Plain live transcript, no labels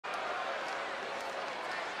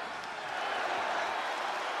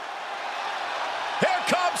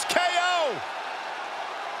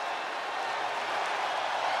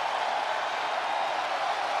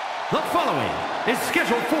is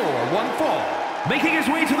scheduled for one fall. Making his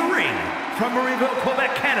way to the ring from Marieville,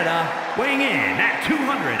 Quebec, Canada, weighing in at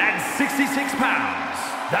 266 pounds,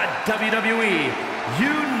 the WWE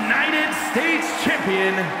United States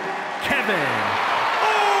Champion, Kevin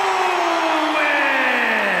Owens!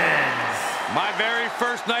 My very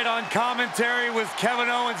first night on commentary was Kevin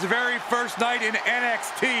Owens' very first night in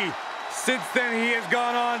NXT. Since then, he has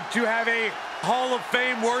gone on to have a Hall of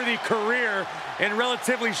Fame-worthy career in a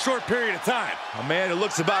relatively short period of time. A man who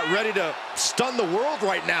looks about ready to stun the world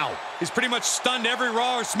right now. He's pretty much stunned every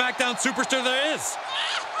Raw or SmackDown superstar there is.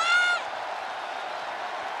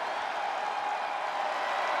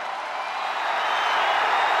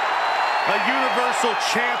 A Universal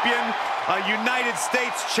Champion, a United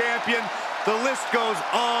States Champion. The list goes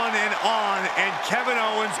on, and Kevin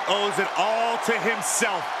Owens owes it all to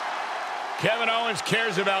himself. Kevin Owens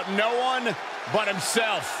cares about no one but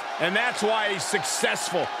himself, and that's why he's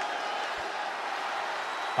successful.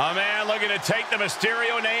 A man looking to take the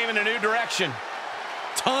Mysterio name in a new direction.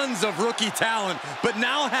 Tons of rookie talent, but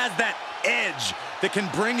now has that edge that can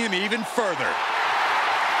bring him even further.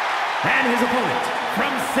 And his opponent from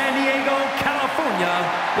San Diego, California,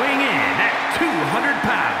 weighing in at 200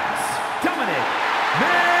 pounds, Dominik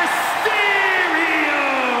Mysterio!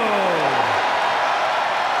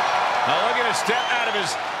 Now looking to step out of his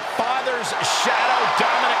father's shadow,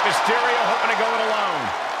 Dominik Mysterio hoping to go it alone.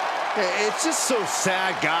 It's just so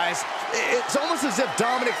sad, guys. It's almost as if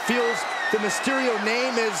Dominik feels the Mysterio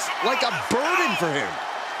name is like a burden for him.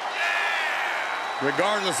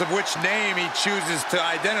 Regardless of which name he chooses to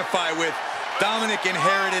identify with, Dominik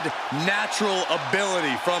inherited natural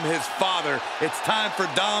ability from his father. It's time for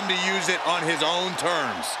Dom to use it on his own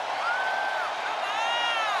terms.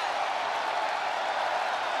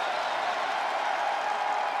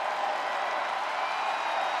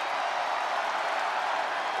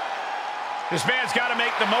 This man's got to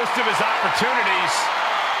make the most of his opportunities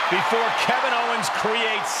before Kevin Owens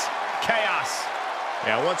creates chaos.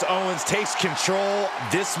 Yeah, once Owens takes control,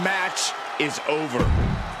 this match is over.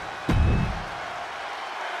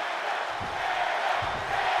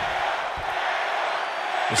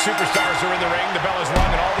 The superstars are in the ring, the bell is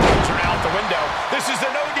rung, and all the rules are out the window. This is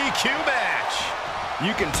the no DQ match.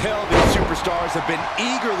 You can tell these superstars have been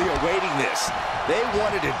eagerly awaiting this. They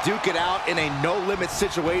wanted to duke it out in a no-limit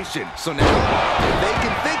situation. So now, if they can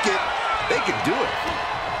think it, they can do it.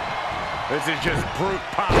 This is just brute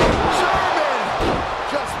power. German!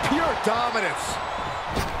 Just pure dominance.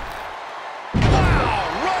 Wow,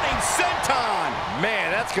 running senton. Man,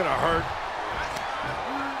 that's gonna hurt.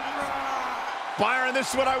 Byron, this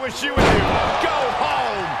is what I wish you would do. Go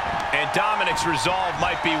home. And Dominik's resolve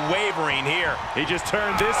might be wavering here. He just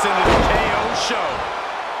turned this into the KO show.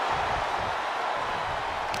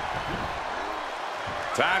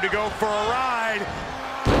 Time to go for a ride.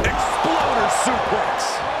 Exploder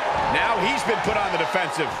suplex. Now he's been put on the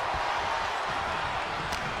defensive.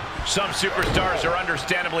 Some superstars are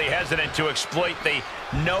understandably hesitant to exploit the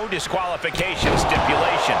no disqualification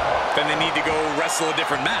stipulation. Then they need to go wrestle a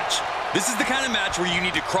different match. This is the kind of match where you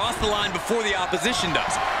need to cross the line before the opposition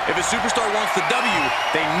does. If a superstar wants the W,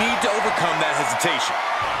 they need to overcome that hesitation.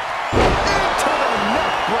 Into the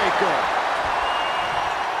neck breaker.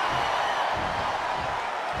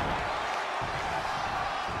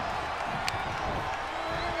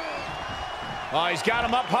 Oh, he's got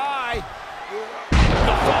him up high.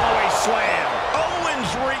 The fallaway slam.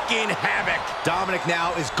 Owens wreaking havoc. Dominik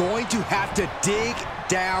now is going to have to dig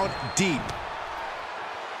down deep.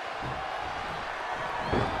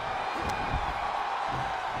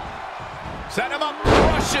 Set him up.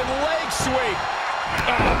 Russian leg sweep.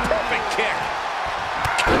 Oh, perfect kick.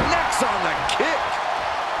 Connects on the kick.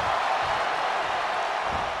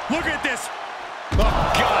 Look at this. Oh,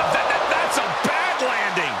 God, that's a bad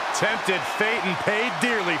landing. Tempted fate and paid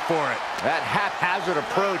dearly for it. That haphazard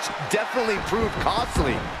approach definitely proved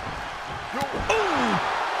costly. Ooh.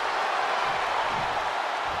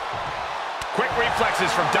 Quick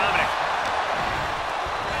reflexes from Dominik.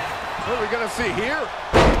 What are we going to see here?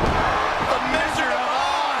 The Wizard of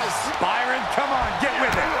Oz. Byron, come on, get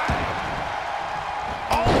with it.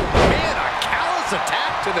 Oh, man, a callous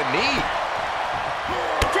attack to the knee.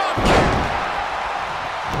 Drop kick.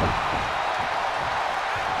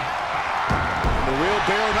 The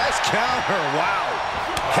wheelbarrow, nice counter, wow.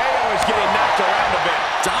 KO is getting knocked around a bit.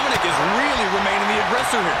 Dominik is really remaining the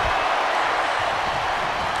aggressor here.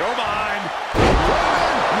 Go behind.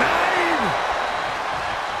 Nine.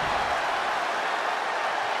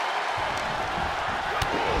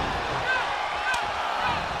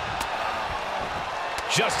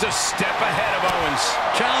 Just a step ahead of Owens.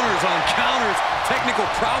 Counters on counters, technical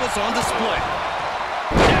prowess on display.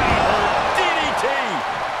 DDT.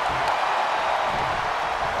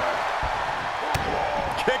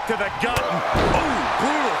 Kick to the gut. Ooh,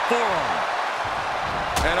 brutal forearm.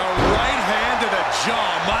 And a right hand to the jaw.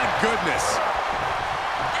 My goodness.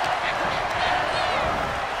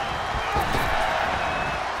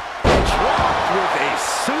 Dropped with a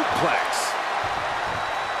suplex.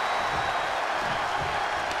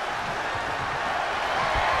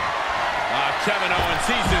 Kevin Owens,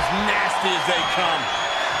 he's as nasty as they come.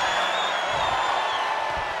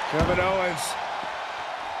 Kevin Owens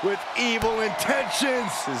with evil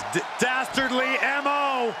intentions. His dastardly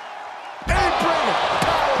M.O. Apron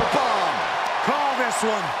powerbomb. Call this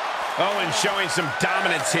one. Owens showing some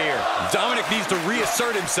dominance here. Dominik needs to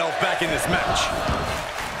reassert himself back in this match.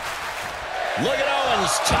 Look at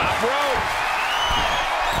Owens, top rope.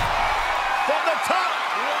 From the top.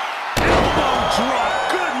 Elbow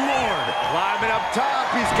drop. Good Lord. Climbing up top.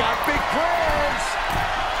 He's got big plans.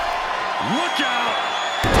 Look out.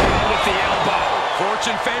 Down with the elbow.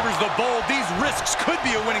 Fortune favors the bold. These risks could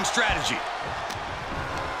be a winning strategy.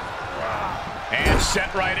 And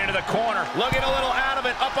set right into the corner. Looking a little out of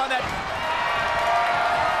it. Up on that.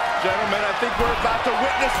 Gentlemen, I think we're about to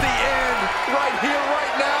witness the end right here,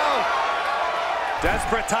 right now.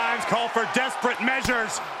 Desperate times call for desperate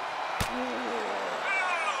measures.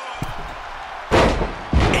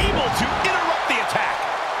 Able to interrupt the attack.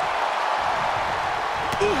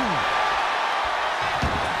 Ooh.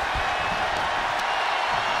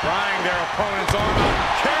 Prying their opponent's arm out.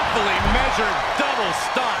 Carefully measured double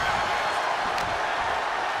stomp.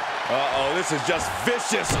 Uh-oh, this is just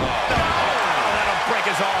vicious. Oh, that'll break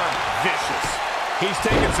his arm. Vicious. He's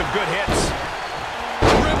taking some good hits.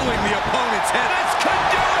 Dribbling the opponent's head. This could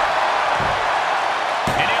do it!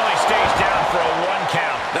 And he only stays down for a 1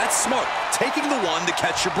 count. That's smart. Taking the one to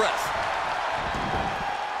catch your breath.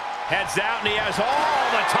 Heads out, and he has all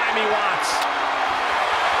the time he wants.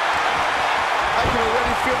 I can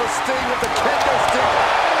already feel the sting of the kendo stick,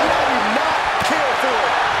 and I do not care for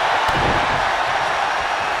it.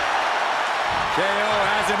 KO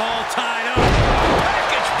has him all tied up.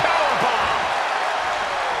 Package powerbomb.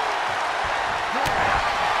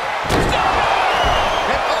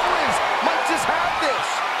 And Owens might just have this.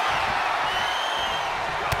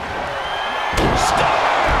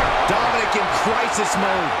 Dominik in crisis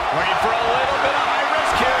mode. Waiting for a little bit of high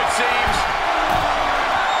risk here, it seems.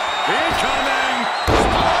 Incoming.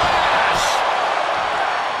 Splash.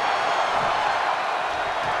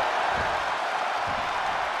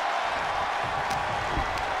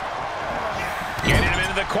 Getting him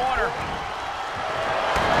into the corner.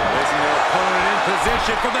 Placing their opponent in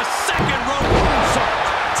position for the second rope moonsault.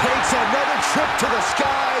 Takes another trip to the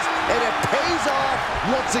skies, and it pays off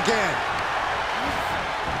once again.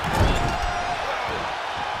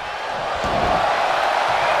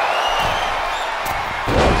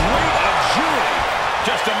 Great agility.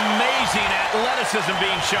 Just amazing athleticism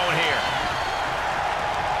being shown here.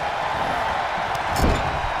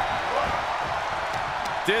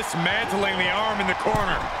 Dismantling the arm in the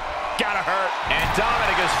corner. Gotta hurt. And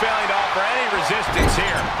Dominik is failing to offer any resistance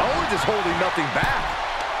here. Owens is holding nothing back.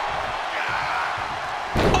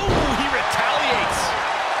 Oh, he retaliates.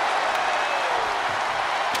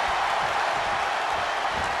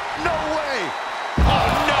 No way! Oh,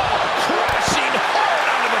 no. Crashing hard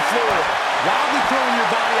onto the floor. Wildly throwing your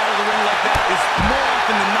body out of the ring like that is more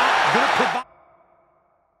often than not going to provide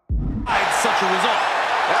such a result.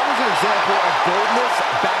 That was an example of boldness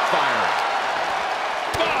backfiring.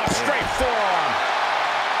 Oh, straight forearm.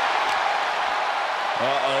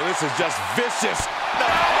 Uh-oh, this is just vicious. No,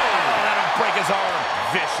 that'll break his arm.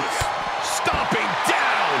 Vicious. Stomping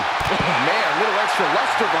down. Oh, man, a little extra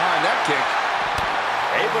luster behind that kick.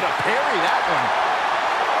 Able to parry that one.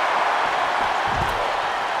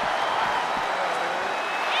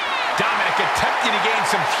 Dominik attempting to gain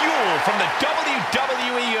some fuel from the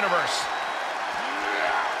WWE Universe.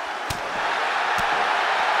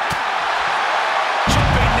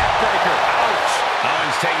 Jumping neckbreaker. Ouch.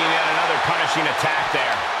 Owens taking yet another punishing attack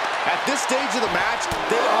there. At this stage of the match,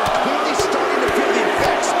 they are clearly starting to feel the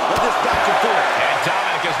effects of this back and forth. And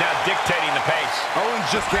Dominik is now dictating the pace. Owens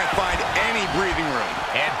just can't find any breathing room.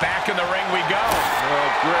 And back in the ring we go. Oh,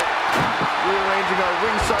 great. Rearranging our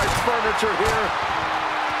ringside furniture here.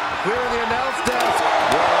 Clearing the announce desk.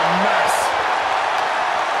 What a mess.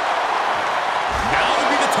 Now would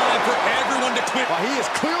be the time for everyone to quit. Well, he is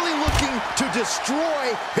clearly looking to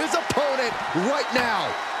destroy his opponent right now.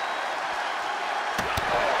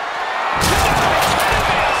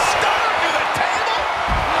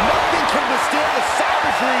 Nothing can withstand the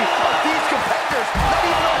savagery of these competitors, not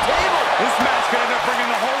even on table. This match could end up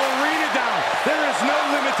bringing the whole arena down. There is no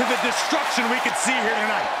to the destruction we could see here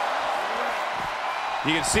tonight.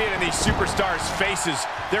 You can see it in these superstars' faces.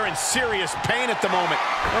 They're in serious pain at the moment.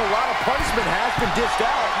 Well, a lot of punishment has been dished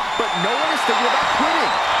out, but no one is thinking about quitting.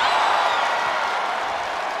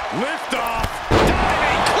 Lift off.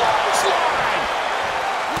 Diving clothesline.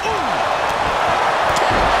 Ooh.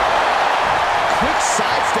 Quick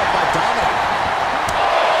sidestep by Dominik.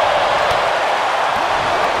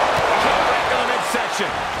 Right down the midsection.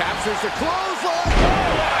 Captures the clothesline. Oh,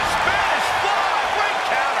 what a Spanish fly. Great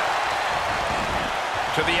counter.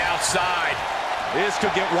 To the outside. This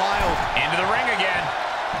could get wild. Into the ring again.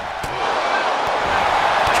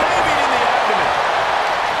 Caving in the abdomen.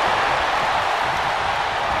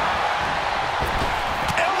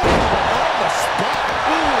 Elbow on the spot.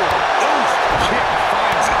 Ooh. Oof. Kick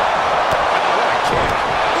finds it. What a kick.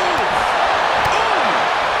 Ooh. Ooh.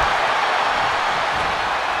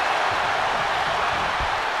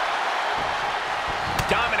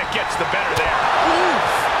 Dominik gets the better there.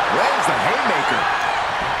 Oof. Lands the haymaker.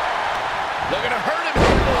 Looking to hurt him. Oh,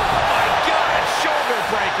 my God. Shoulder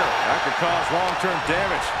breaker. That could cause long-term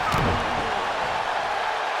damage.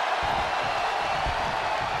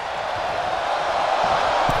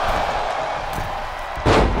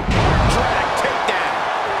 Drag takedown.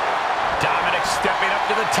 Dominik stepping up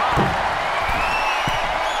to the top.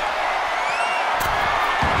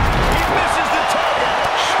 He misses the target.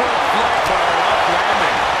 Short flight bar up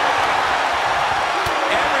landing.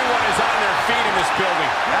 Everyone is on their feet in this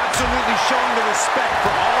building. Absolutely showing the respect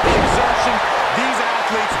for all the exertion these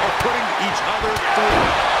athletes are putting each other through.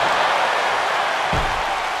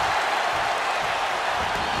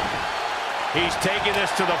 He's taking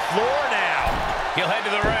this to the floor now. He'll head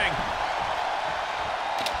to the ring.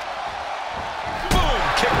 Boom!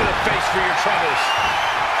 Kick to the face for your troubles.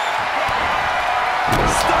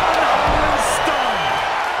 Stun, Owens, stun.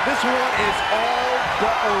 This one is all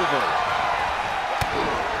but over.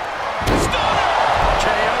 Stunner!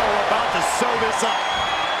 KO about to sew this up.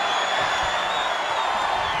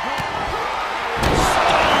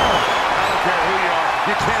 I don't care who you are.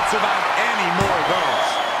 You can't survive any more of those.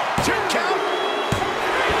 2 count.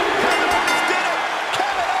 Kevin Owens did it.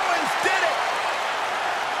 Kevin Owens did it.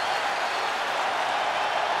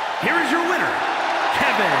 Here is your winner,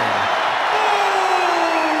 Kevin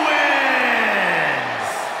Owens!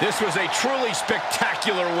 This was a truly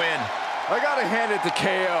spectacular win. I gotta hand it to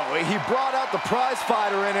KO. He brought out the prize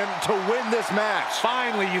fighter in him to win this match.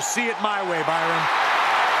 Finally, you see it my way, Byron.